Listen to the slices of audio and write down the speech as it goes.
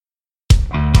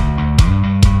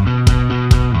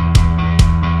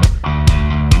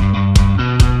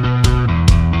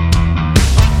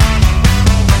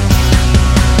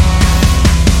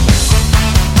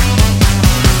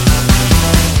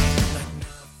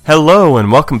Hello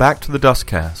and welcome back to the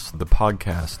Dustcast, the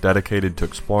podcast dedicated to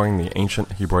exploring the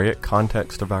ancient Hebraic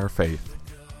context of our faith.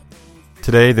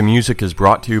 Today the music is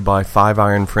brought to you by Five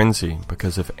Iron Frenzy,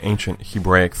 because if ancient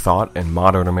Hebraic thought and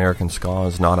modern American ska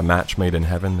is not a match made in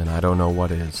heaven, then I don't know what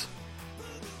is.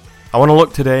 I want to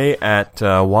look today at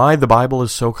why the Bible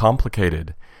is so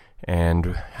complicated,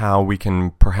 and how we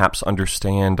can perhaps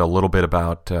understand a little bit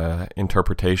about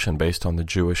interpretation based on the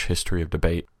Jewish history of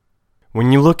debate.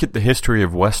 When you look at the history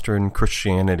of Western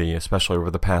Christianity, especially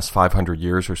over the past 500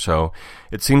 years or so,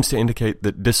 it seems to indicate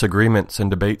that disagreements and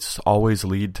debates always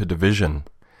lead to division.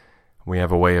 We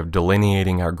have a way of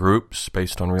delineating our groups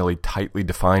based on really tightly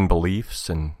defined beliefs,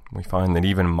 and we find that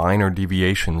even minor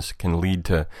deviations can lead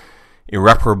to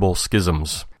irreparable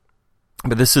schisms.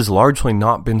 But this has largely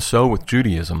not been so with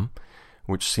Judaism,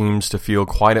 which seems to feel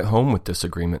quite at home with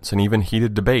disagreements and even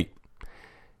heated debate.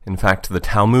 In fact, the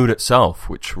Talmud itself,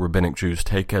 which rabbinic Jews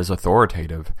take as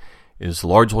authoritative, is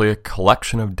largely a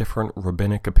collection of different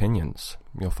rabbinic opinions.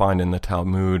 You'll find in the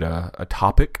Talmud a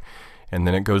topic, and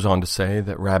then it goes on to say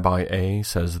that Rabbi A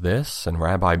says this, and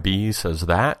Rabbi B says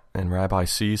that, and Rabbi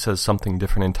C says something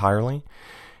different entirely,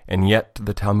 and yet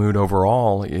the Talmud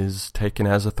overall is taken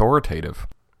as authoritative.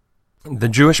 The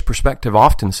Jewish perspective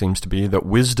often seems to be that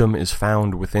wisdom is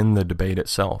found within the debate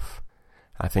itself.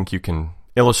 I think you can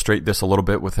illustrate this a little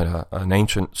bit with an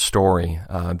ancient story.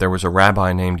 There was a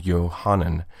rabbi named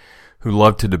Yohanan who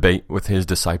loved to debate with his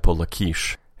disciple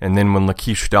Lachish. And then when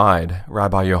Lachish died,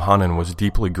 Rabbi Yohanan was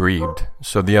deeply grieved,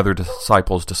 so the other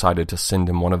disciples decided to send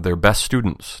him one of their best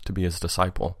students to be his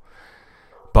disciple.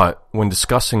 But when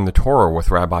discussing the Torah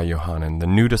with Rabbi Yohanan, the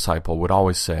new disciple would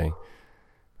always say,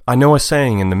 "I know a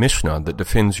saying in the Mishnah that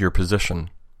defends your position."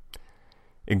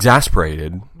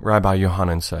 Exasperated, Rabbi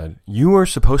Yohanan said, "You are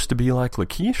supposed to be like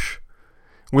Lachish?"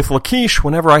 With Lachish,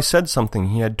 whenever I said something,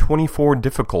 he had 24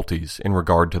 difficulties in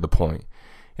regard to the point,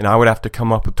 and I would have to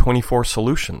come up with 24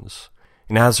 solutions,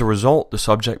 and as a result, the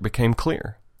subject became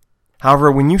clear.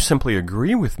 However, when you simply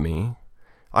agree with me,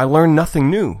 I learn nothing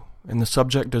new, and the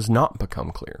subject does not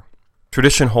become clear.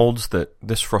 Tradition holds that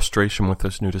this frustration with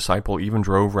this new disciple even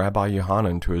drove Rabbi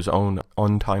Yohanan to his own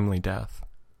untimely death.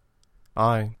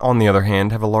 I, on the other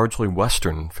hand, have a largely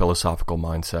Western philosophical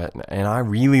mindset, and I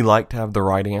really like to have the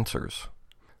right answers.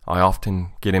 I often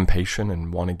get impatient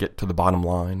and want to get to the bottom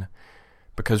line,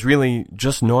 because really,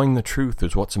 just knowing the truth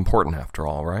is what's important after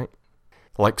all, right?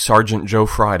 Like Sergeant Joe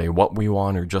Friday, what we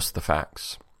want are just the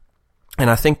facts. And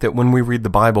I think that when we read the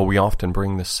Bible, we often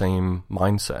bring the same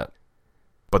mindset.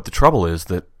 But the trouble is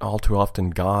that all too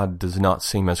often God does not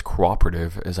seem as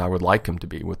cooperative as I would like him to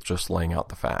be with just laying out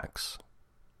the facts.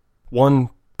 One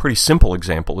pretty simple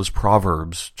example is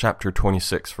Proverbs chapter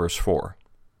 26, verse 4,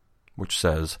 which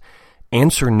says,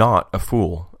 "Answer not a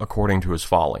fool according to his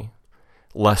folly,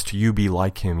 lest you be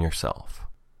like him yourself."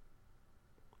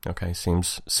 Okay,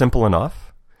 seems simple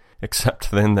enough, except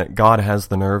then that God has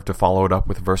the nerve to follow it up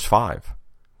with verse 5,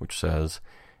 which says,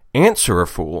 "Answer a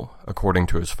fool according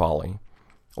to his folly,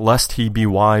 lest he be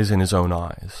wise in his own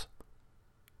eyes."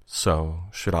 So,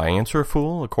 should I answer a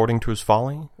fool according to his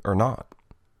folly or not?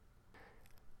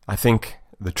 I think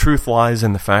the truth lies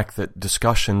in the fact that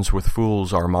discussions with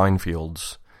fools are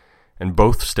minefields, and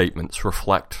both statements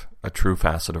reflect a true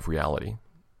facet of reality.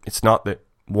 It's not that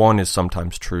one is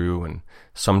sometimes true and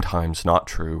sometimes not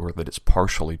true, or that it's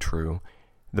partially true.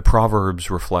 The Proverbs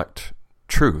reflect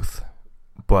truth,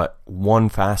 but one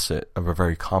facet of a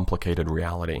very complicated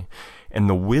reality. And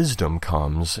the wisdom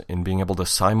comes in being able to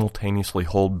simultaneously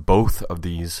hold both of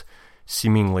these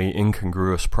seemingly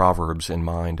incongruous proverbs in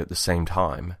mind at the same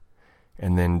time,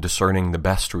 and then discerning the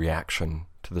best reaction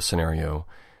to the scenario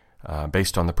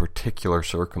based on the particular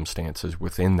circumstances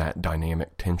within that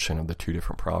dynamic tension of the two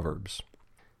different proverbs.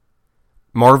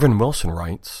 Marvin Wilson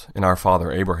writes in Our Father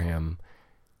Abraham,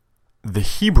 "The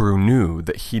Hebrew knew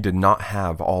that he did not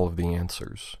have all of the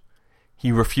answers.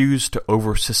 He refused to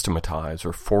over-systematize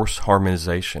or force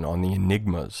harmonization on the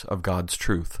enigmas of God's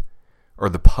truth, or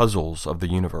the puzzles of the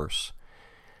universe.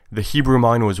 The Hebrew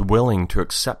mind was willing to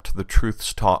accept the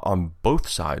truths taught on both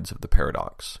sides of the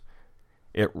paradox.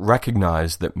 It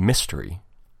recognized that mystery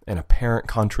and apparent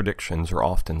contradictions are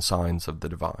often signs of the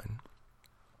divine."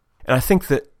 And I think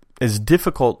that as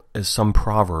difficult as some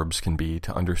proverbs can be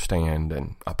to understand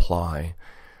and apply,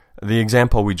 the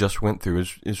example we just went through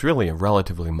is really a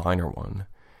relatively minor one.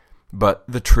 But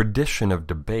the tradition of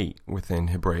debate within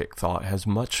Hebraic thought has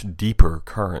much deeper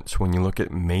currents when you look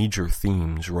at major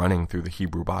themes running through the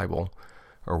Hebrew Bible,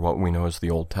 or what we know as the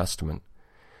Old Testament.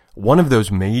 One of those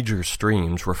major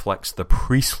streams reflects the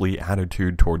priestly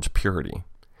attitude towards purity.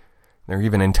 There are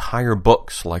even entire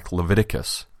books like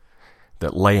Leviticus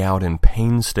that lay out in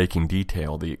painstaking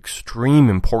detail the extreme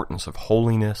importance of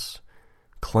holiness,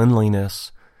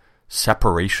 cleanliness,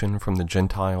 separation from the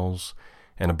Gentiles,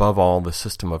 and above all, the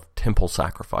system of temple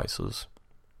sacrifices.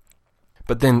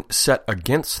 But then set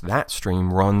against that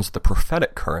stream runs the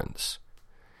prophetic currents,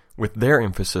 with their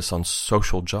emphasis on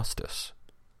social justice.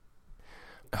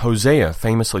 Hosea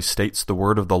famously states the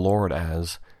word of the Lord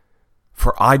as,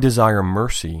 "For I desire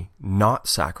mercy, not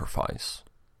sacrifice,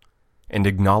 and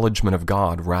acknowledgement of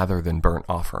God rather than burnt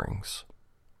offerings."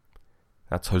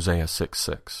 That's Hosea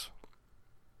 6:6.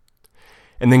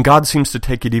 And then God seems to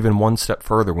take it even one step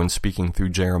further when speaking through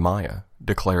Jeremiah,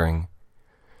 declaring,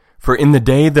 "For in the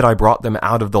day that I brought them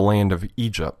out of the land of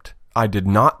Egypt, I did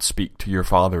not speak to your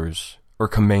fathers or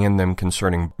command them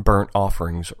concerning burnt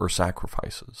offerings or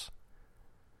sacrifices."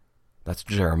 That's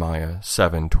Jeremiah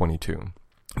 7:22.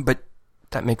 But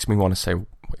that makes me want to say, wait,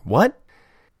 what?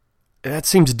 That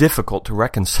seems difficult to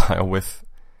reconcile with,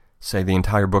 say, the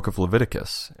entire book of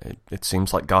Leviticus. It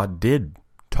seems like God did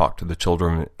talk to the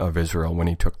children of Israel when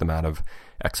he took them out of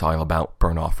exile about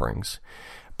burnt offerings.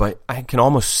 But I can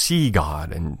almost see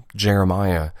God and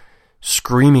Jeremiah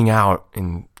screaming out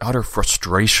in utter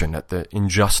frustration at the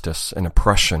injustice and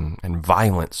oppression and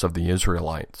violence of the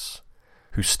Israelites,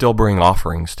 who still bring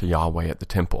offerings to Yahweh at the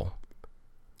temple.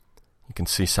 You can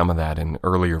see some of that in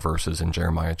earlier verses in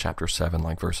Jeremiah chapter 7,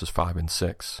 like verses 5 and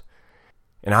 6.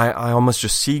 And I almost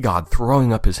just see God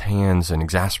throwing up his hands in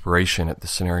exasperation at the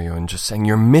scenario and just saying,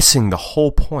 you're missing the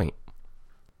whole point.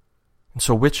 And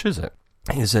so which is it?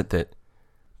 Is it that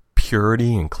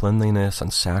purity and cleanliness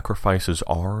and sacrifices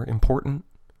are important?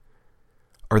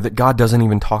 Or that God doesn't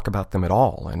even talk about them at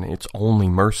all and it's only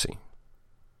mercy?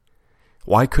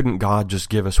 Why couldn't God just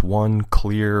give us one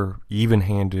clear,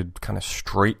 even-handed, kind of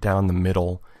straight down the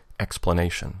middle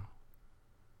explanation?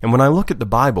 And when I look at the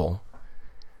Bible,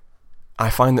 I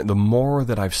find that the more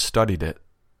that I've studied it,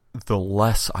 the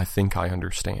less I think I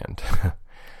understand.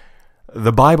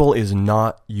 The Bible is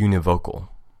not univocal.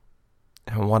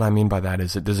 And what I mean by that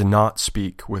is it does not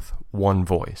speak with one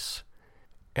voice.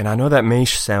 And I know that may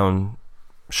sound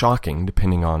shocking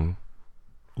depending on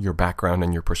your background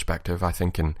and your perspective. I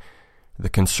think in the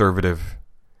conservative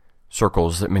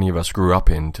circles that many of us grew up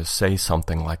in, to say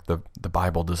something like the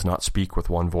Bible does not speak with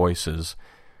one voice is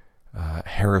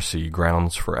heresy,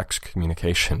 grounds for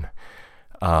excommunication.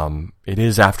 It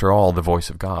is, after all, the voice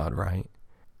of God, right?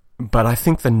 But I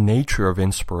think the nature of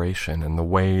inspiration and the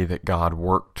way that God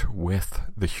worked with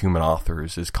the human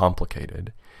authors is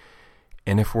complicated.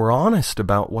 And if we're honest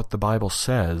about what the Bible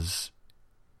says,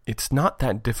 it's not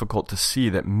that difficult to see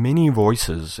that many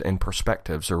voices and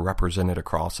perspectives are represented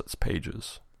across its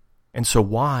pages. And so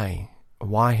why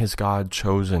has God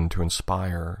chosen to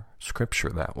inspire Scripture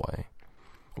that way?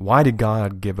 Why did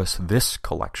God give us this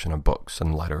collection of books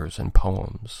and letters and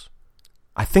poems?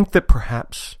 I think that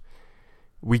perhaps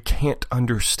we can't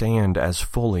understand as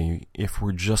fully if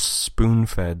we're just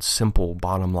spoon-fed simple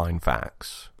bottom-line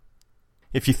facts.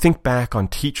 If you think back on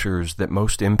teachers that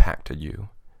most impacted you,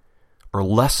 or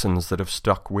lessons that have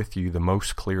stuck with you the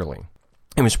most clearly,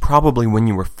 it was probably when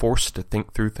you were forced to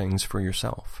think through things for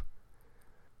yourself.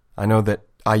 I know that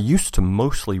I used to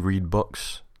mostly read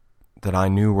books that I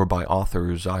knew were by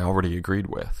authors I already agreed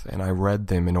with, and I read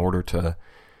them in order to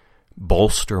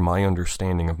bolster my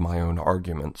understanding of my own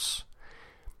arguments.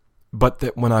 But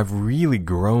that when I've really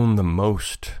grown the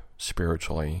most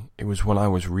spiritually, it was when I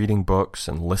was reading books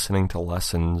and listening to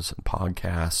lessons and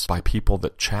podcasts by people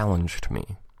that challenged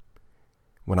me.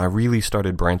 When I really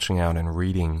started branching out and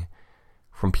reading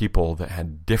from people that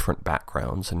had different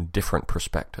backgrounds and different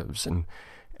perspectives, and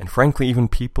frankly, even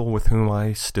people with whom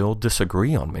I still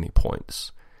disagree on many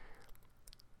points.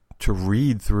 To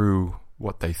read through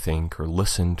what they think or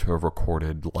listen to a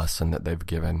recorded lesson that they've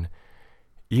given,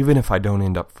 even if I don't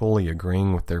end up fully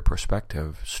agreeing with their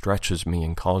perspective, stretches me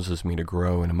and causes me to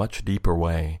grow in a much deeper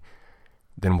way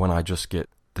than when I just get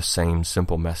the same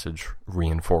simple message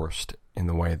reinforced in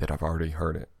the way that I've already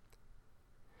heard it.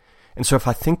 And so if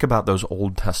I think about those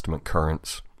Old Testament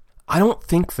currents, I don't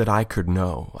think that I could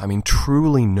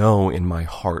truly know in my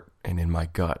heart and in my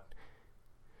gut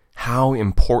how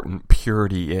important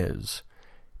purity is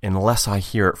unless I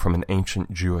hear it from an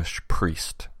ancient Jewish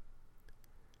priest.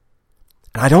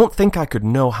 And I don't think I could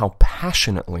know how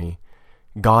passionately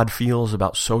God feels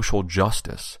about social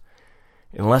justice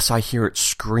unless I hear it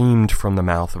screamed from the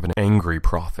mouth of an angry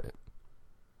prophet.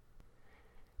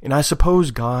 And I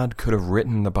suppose God could have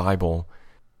written the Bible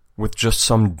with just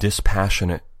some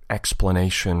dispassionate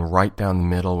explanation right down the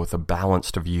middle with a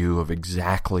balanced view of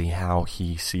exactly how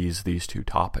he sees these two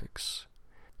topics.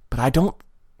 But I don't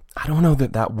know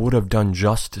that would have done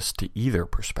justice to either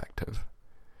perspective.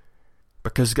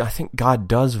 Because I think God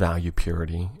does value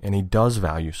purity, and he does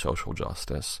value social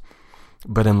justice.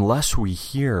 But unless we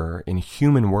hear in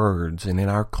human words and in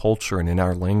our culture and in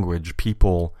our language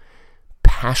people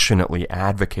passionately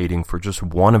advocating for just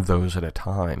one of those at a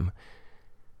time,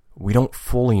 we don't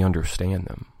fully understand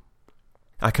them.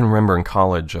 I can remember in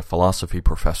college a philosophy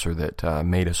professor that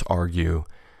made us argue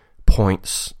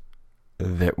points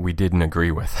that we didn't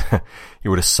agree with. He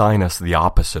would assign us the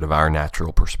opposite of our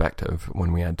natural perspective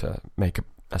when we had to make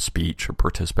a speech or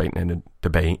participate in a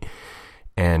debate.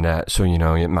 And so,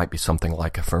 it might be something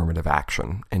like affirmative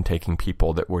action and taking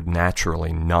people that would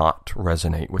naturally not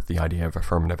resonate with the idea of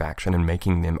affirmative action and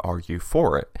making them argue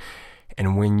for it.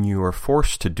 And when you are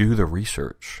forced to do the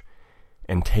research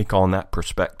and take on that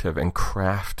perspective and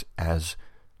craft as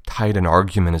tight an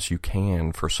argument as you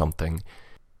can for something,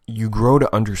 you grow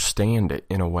to understand it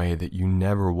in a way that you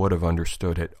never would have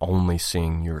understood it only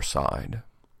seeing your side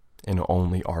and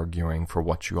only arguing for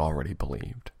what you already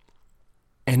believed.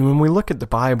 And when we look at the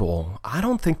Bible, I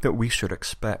don't think that we should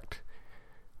expect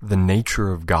the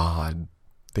nature of God,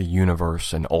 the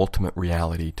universe, and ultimate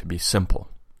reality to be simple.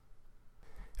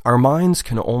 Our minds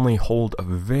can only hold a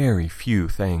very few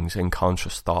things in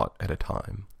conscious thought at a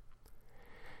time.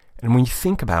 And when you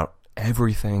think about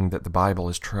everything that the Bible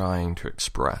is trying to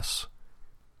express,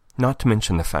 not to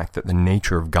mention the fact that the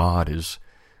nature of God is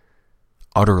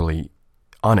utterly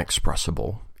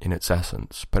unexpressible in its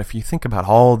essence, but if you think about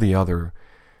all the other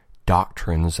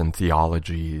doctrines and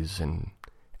theologies and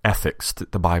ethics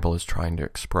that the Bible is trying to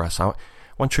express, I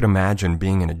want you to imagine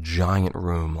being in a giant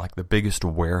room, like the biggest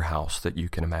warehouse that you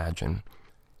can imagine.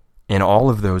 And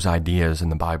all of those ideas in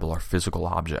the Bible are physical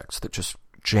objects that just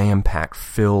jam-packed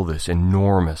fill this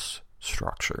enormous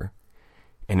structure.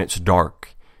 And it's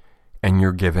dark, and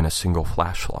you're given a single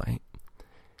flashlight.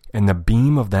 And the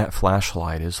beam of that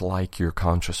flashlight is like your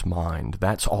conscious mind.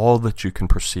 That's all that you can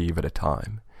perceive at a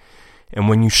time. And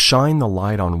when you shine the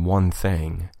light on one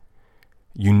thing,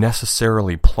 you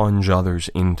necessarily plunge others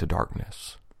into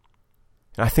darkness.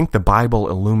 And I think the Bible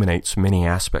illuminates many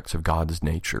aspects of God's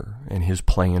nature and his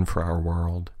plan for our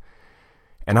world.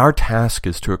 And our task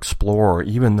is to explore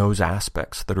even those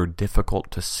aspects that are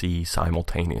difficult to see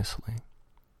simultaneously.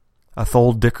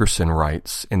 Athol Dickerson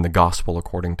writes in The Gospel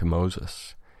According to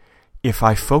Moses, "If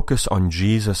I focus on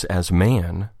Jesus as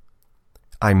man,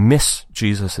 I miss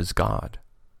Jesus as God.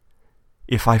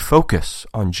 If I focus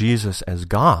on Jesus as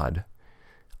God,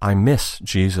 I miss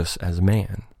Jesus as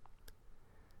man."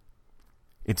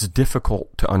 It's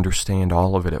difficult to understand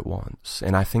all of it at once,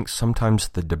 and I think sometimes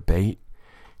the debate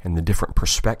and the different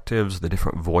perspectives, the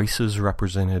different voices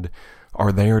represented,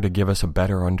 are there to give us a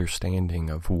better understanding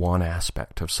of one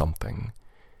aspect of something.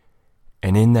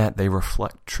 And in that they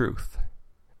reflect truth.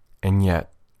 And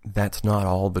yet, that's not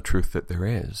all the truth that there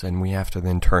is, and we have to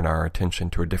then turn our attention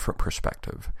to a different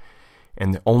perspective.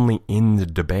 And only in the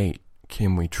debate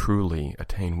can we truly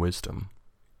attain wisdom.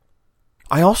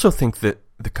 I also think that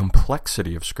the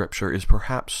complexity of Scripture is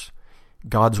perhaps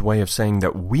God's way of saying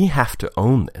that we have to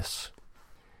own this.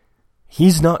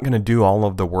 He's not going to do all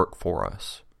of the work for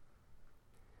us.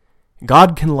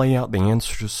 God can lay out the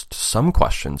answers to some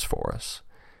questions for us,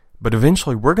 but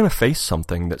eventually we're going to face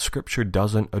something that Scripture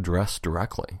doesn't address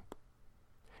directly.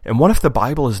 And what if the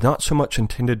Bible is not so much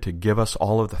intended to give us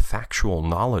all of the factual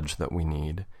knowledge that we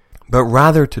need, but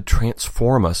rather to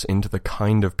transform us into the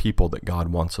kind of people that God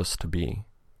wants us to be?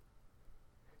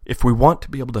 If we want to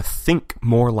be able to think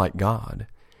more like God,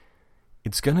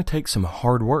 it's going to take some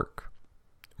hard work.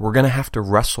 We're going to have to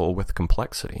wrestle with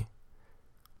complexity.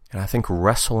 And I think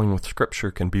wrestling with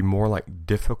Scripture can be more like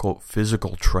difficult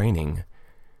physical training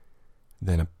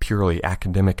than a purely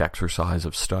academic exercise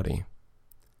of study.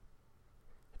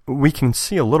 We can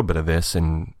see a little bit of this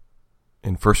in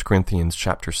 1 Corinthians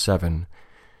chapter 7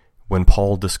 when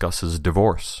Paul discusses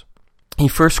divorce. He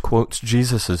first quotes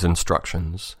Jesus'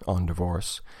 instructions on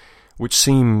divorce, which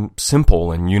seem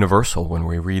simple and universal when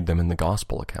we read them in the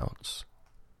gospel accounts.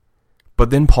 But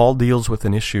then Paul deals with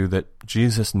an issue that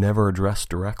Jesus never addressed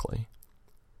directly.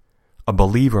 A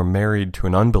believer married to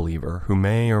an unbeliever who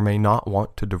may or may not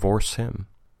want to divorce him.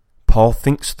 Paul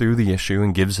thinks through the issue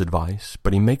and gives advice,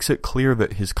 but he makes it clear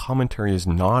that his commentary is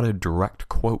not a direct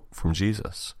quote from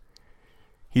Jesus.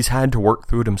 He's had to work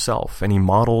through it himself, and he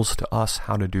models to us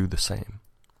how to do the same.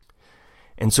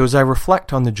 And so as I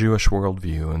reflect on the Jewish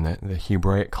worldview and the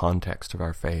Hebraic context of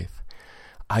our faith,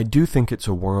 I do think it's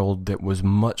a world that was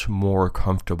much more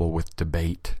comfortable with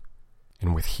debate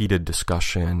and with heated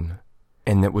discussion,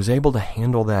 and that was able to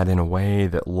handle that in a way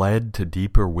that led to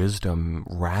deeper wisdom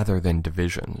rather than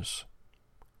divisions.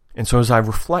 And so as I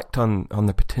reflect on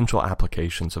the potential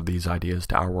applications of these ideas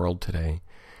to our world today,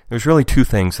 There's really two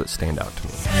things that stand out to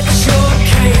me. Set your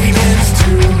cadence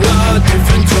to a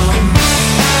different drum.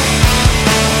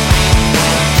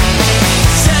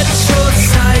 Set your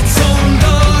sights on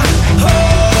the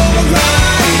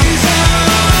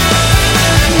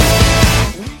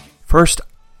horizon. First,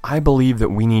 I believe that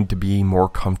we need to be more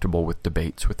comfortable with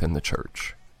debates within the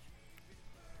church.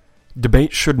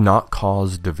 Debate should not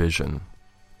cause division.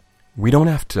 We don't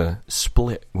have to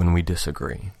split when we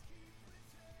disagree.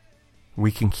 We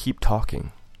can keep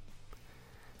talking.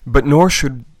 But nor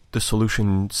should the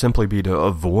solution simply be to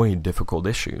avoid difficult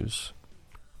issues.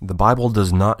 The Bible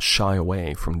does not shy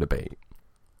away from debate.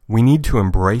 We need to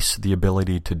embrace the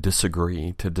ability to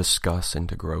disagree, to discuss, and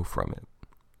to grow from it.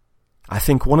 I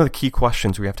think one of the key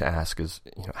questions we have to ask is,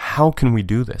 how can we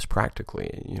do this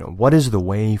practically? What is the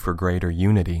way for greater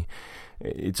unity?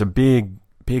 It's a big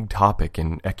topic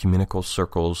in ecumenical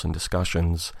circles and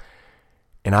discussions,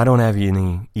 and I don't have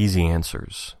any easy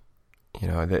answers.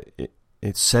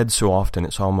 It's said so often,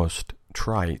 it's almost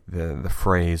trite, the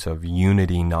phrase of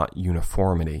unity, not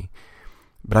uniformity.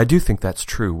 But I do think that's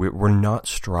true. We're not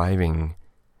striving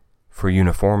for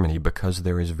uniformity because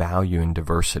there is value in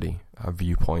diversity of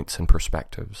viewpoints and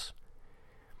perspectives.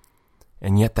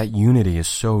 And yet that unity is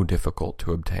so difficult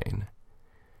to obtain.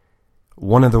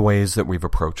 One of the ways that we've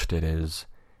approached it is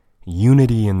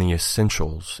unity in the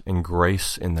essentials and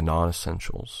grace in the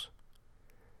non-essentials.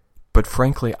 But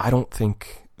frankly, I don't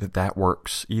think that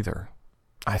works either.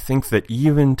 I think that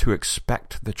even to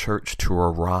expect the church to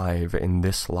arrive in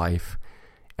this life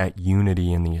at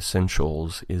unity in the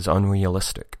essentials is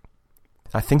unrealistic.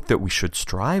 I think that we should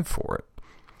strive for it.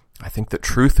 I think that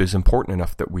truth is important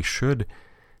enough that we should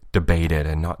debate it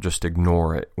and not just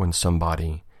ignore it when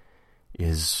somebody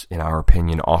is, in our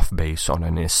opinion, off base on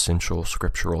an essential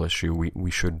scriptural issue. We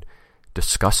should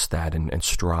discuss that and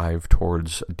strive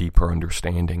towards a deeper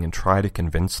understanding and try to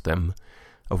convince them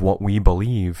of what we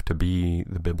believe to be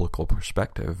the biblical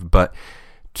perspective. But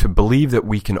to believe that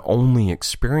we can only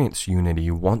experience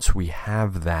unity once we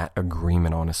have that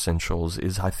agreement on essentials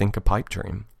is, I think, a pipe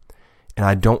dream. And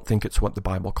I don't think it's what the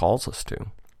Bible calls us to.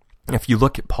 If you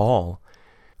look at Paul,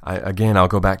 I'll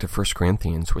go back to 1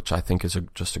 Corinthians, which I think is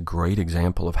just a great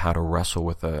example of how to wrestle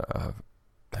with a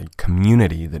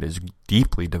community that is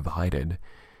deeply divided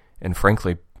and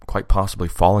frankly quite possibly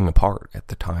falling apart at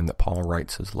the time that Paul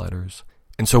writes his letters.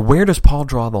 And so where does Paul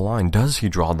draw the line? Does he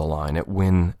draw the line at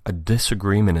when a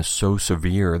disagreement is so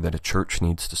severe that a church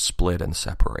needs to split and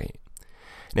separate?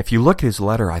 And if you look at his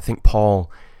letter, I think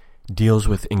Paul deals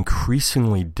with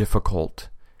increasingly difficult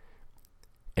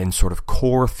and sort of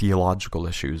core theological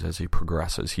issues as he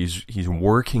progresses. He's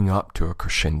working up to a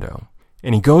crescendo.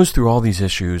 And he goes through all these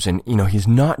issues, and he's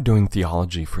not doing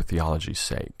theology for theology's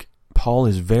sake. Paul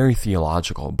is very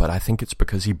theological, but I think it's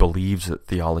because he believes that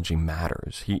theology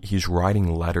matters. He's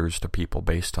writing letters to people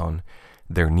based on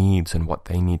their needs and what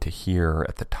they need to hear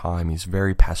at the time. He's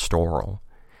very pastoral,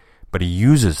 but he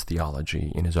uses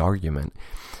theology in his argument.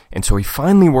 And so he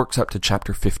finally works up to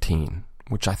chapter 15,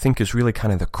 which I think is really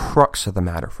kind of the crux of the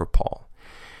matter for Paul.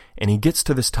 And he gets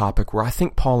to this topic where I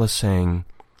think Paul is saying,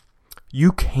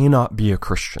 you cannot be a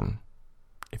Christian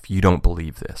if you don't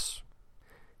believe this.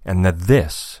 And that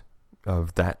this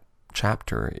of that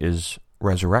chapter is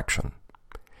resurrection.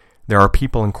 There are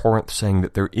people in Corinth saying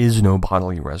that there is no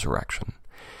bodily resurrection.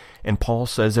 And Paul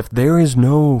says if there is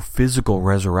no physical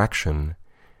resurrection,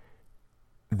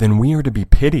 then we are to be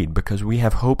pitied because we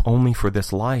have hope only for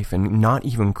this life, and not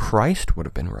even Christ would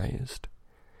have been raised.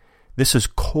 This is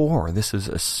core, this is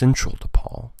essential to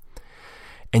Paul.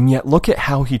 And yet look at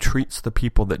how he treats the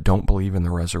people that don't believe in the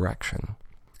resurrection.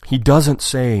 He doesn't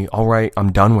say, all right,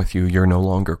 I'm done with you, you're no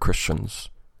longer Christians.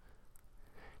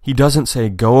 He doesn't say,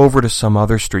 go over to some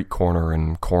other street corner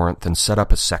in Corinth and set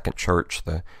up a second church,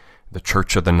 the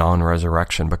church of the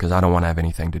non-resurrection, because I don't want to have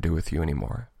anything to do with you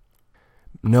anymore.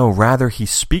 No, rather he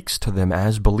speaks to them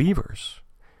as believers.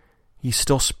 He's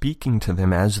still speaking to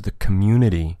them as the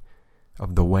community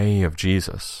of the way of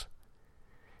Jesus.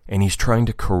 And he's trying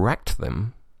to correct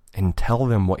them and tell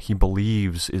them what he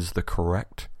believes is the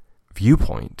correct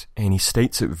viewpoint. And he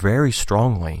states it very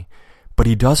strongly, but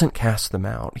he doesn't cast them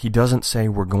out. He doesn't say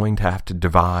we're going to have to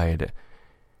divide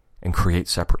and create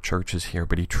separate churches here,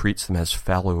 but he treats them as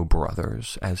fellow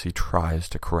brothers as he tries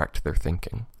to correct their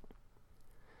thinking.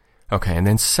 Okay, and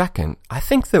then second, I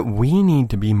think that we need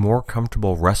to be more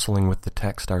comfortable wrestling with the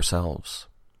text ourselves.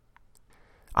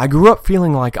 I grew up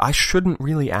feeling like I shouldn't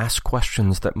really ask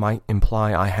questions that might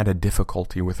imply I had a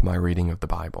difficulty with my reading of the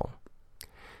Bible.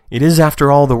 It is,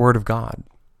 after all, the Word of God.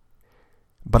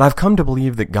 But I've come to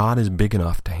believe that God is big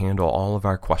enough to handle all of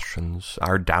our questions,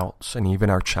 our doubts, and even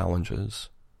our challenges.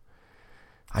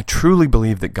 I truly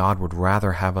believe that God would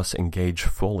rather have us engage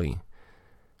fully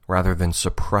rather than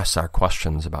suppress our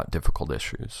questions about difficult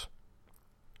issues.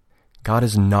 God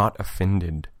is not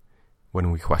offended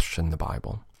when we question the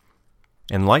Bible.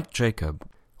 And like Jacob,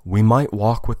 we might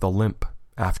walk with a limp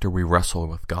after we wrestle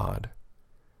with God,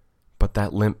 but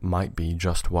that limp might be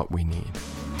just what we need.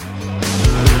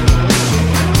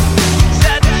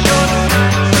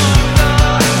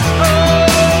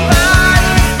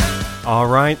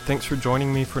 Alright, thanks for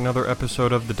joining me for another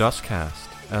episode of The Dustcast.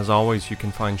 As always, you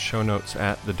can find show notes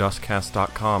at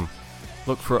thedustcast.com.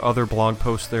 Look for other blog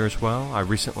posts there as well. I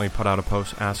recently put out a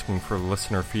post asking for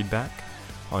listener feedback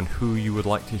on who you would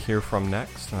like to hear from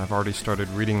next, and I've already started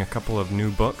reading a couple of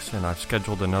new books, and I've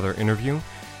scheduled another interview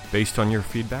based on your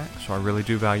feedback, so I really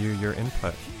do value your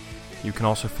input. You can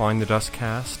also find The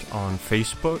Dustcast on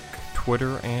Facebook,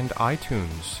 Twitter, and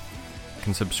iTunes. You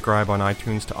can subscribe on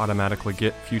iTunes to automatically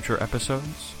get future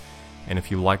episodes. And if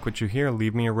you like what you hear,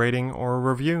 leave me a rating or a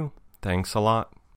review. Thanks a lot.